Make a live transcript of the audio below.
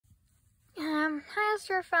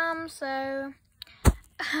Astro Fam. So,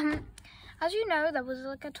 as you know, there was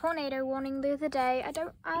like a tornado warning the other day.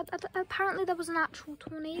 Apparently there was an actual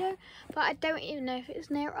tornado, but I don't even know if it was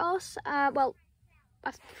near us. Well, I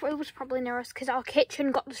thought it was probably near us because our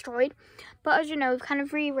kitchen got destroyed. But as you know, we've kind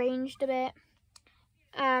of rearranged a bit.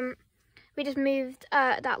 We just moved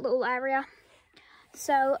that little area.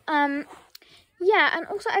 So, yeah, and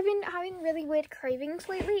also I've been having really weird cravings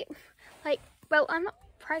lately. Like, well, I'm not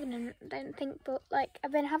pregnant, I don't think, but like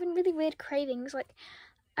I've been having really weird cravings. Like,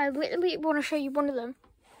 I literally want to show you one of them.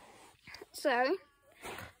 So,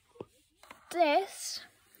 it's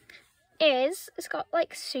got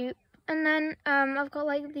like soup, and then I've got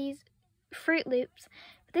like these Fruit Loops.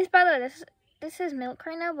 This, by the way, this is milk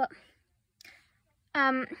right now, but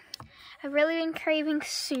I've really been craving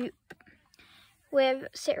soup with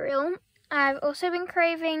cereal. I've also been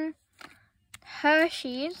craving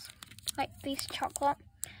Hershey's, like these chocolate,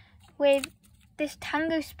 with this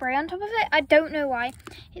Tango spray on top of it. I don't know why.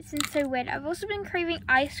 It's been so weird. I've also been craving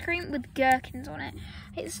ice cream with gherkins on it.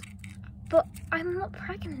 But I'm not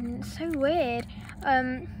pregnant. It's so weird.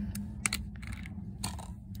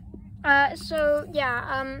 So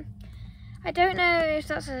yeah, I don't know if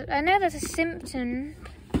I know there's a symptom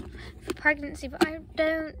for pregnancy, but I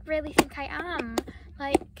don't really think I am.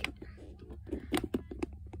 Like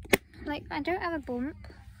I don't have a bump.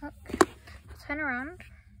 Look, I'll turn around.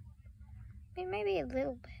 Maybe a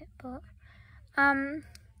little bit, but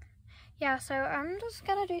yeah. So I'm just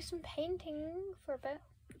gonna do some painting for a bit.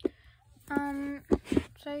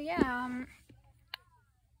 So yeah.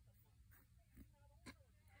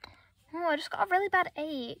 Oh, I just got a really bad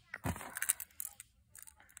ache.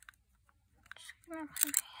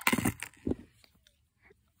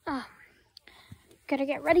 Oh, gotta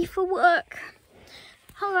get ready for work.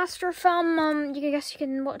 Hello, Astro Fam. I guess you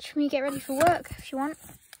can watch me get ready for work if you want.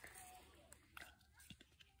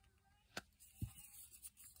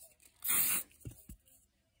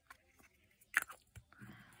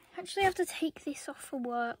 Actually, I have to take this off for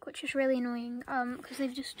work, which is really annoying. Because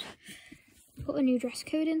they've just put a new dress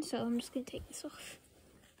code in, so I'm just gonna take this off.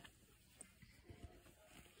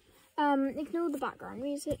 Ignore the background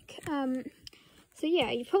music. So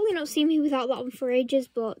yeah, you've probably not seen me without that on for ages,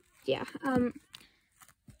 but yeah.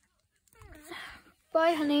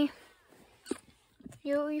 Bye, honey.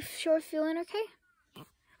 You sure feeling okay?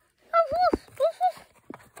 Oh, woof, woof,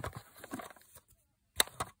 woof.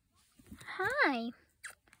 Hi.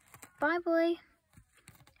 Bye, boy.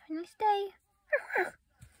 Have a nice day.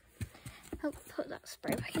 I'll put that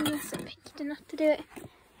spray back in there so Pinky didn't have to do it.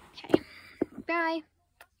 Okay. Bye.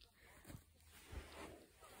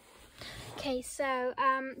 Okay, so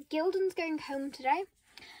Gilden's going home today.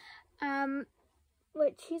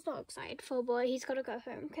 Which he's not excited for, but he's got to go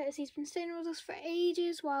home because he's been staying with us for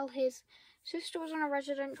ages while his sister was on a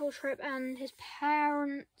residential trip and his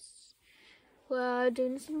parents were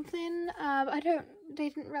doing something. They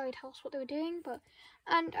didn't really tell us what they were doing,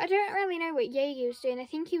 and I don't really know what Yegi was doing. I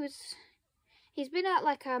think he's been at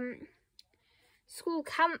like school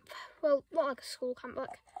camp. Well, not like a school camp,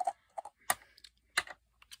 like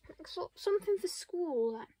something for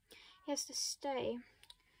school that he has to stay.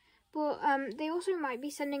 But they also might be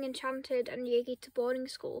sending Enchanted and Yegi to boarding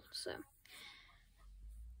school, so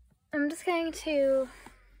I'm just going to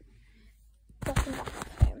drop them off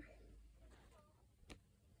at home.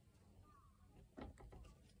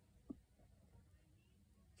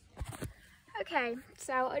 Okay,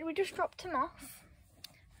 so we just dropped him off.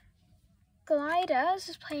 Glider's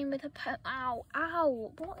just playing with a ow,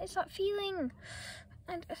 what is that feeling?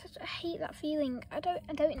 I hate that feeling. I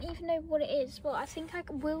don't even know what it is, but I think I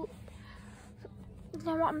will. You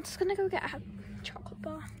know what? I'm just gonna go get a chocolate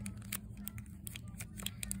bar.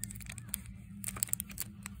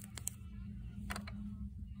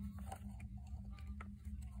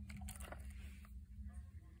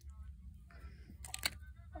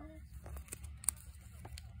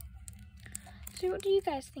 So what do you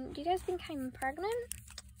guys think? Do you guys think I'm pregnant?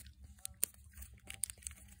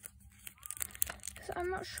 Because I'm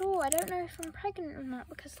not sure. I don't know if I'm pregnant or not,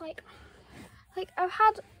 because like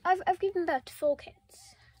I've given birth to 4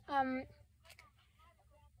 kids.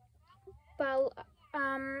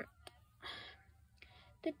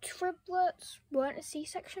 The triplets weren't a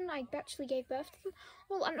C-section. I actually gave birth to them.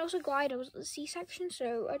 Well, and also Glider was a C-section,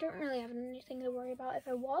 so I don't really have anything to worry about if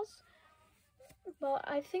I was. But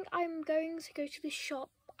I think I'm going to go to the shop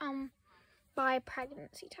buy a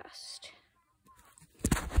pregnancy test.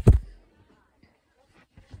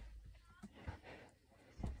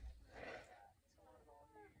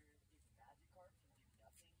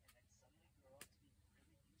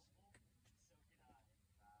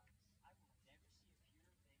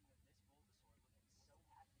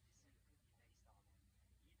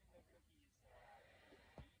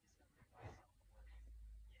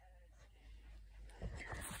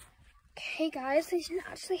 Okay guys, they didn't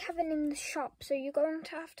actually have it in the shop, so you're going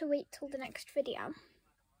to have to wait till the next video.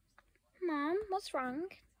 Mom, what's wrong?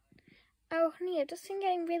 Oh honey, I've just been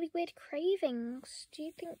getting really weird cravings. Do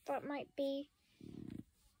you think that might be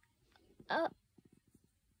a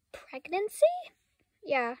pregnancy?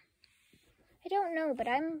 Yeah. I don't know, but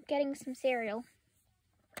I'm getting some cereal.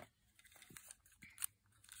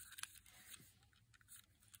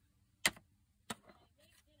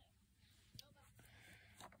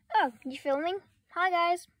 Oh, you filming? Hi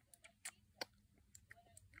guys.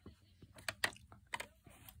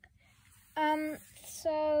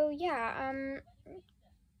 So yeah,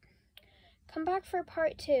 come back for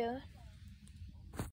part 2.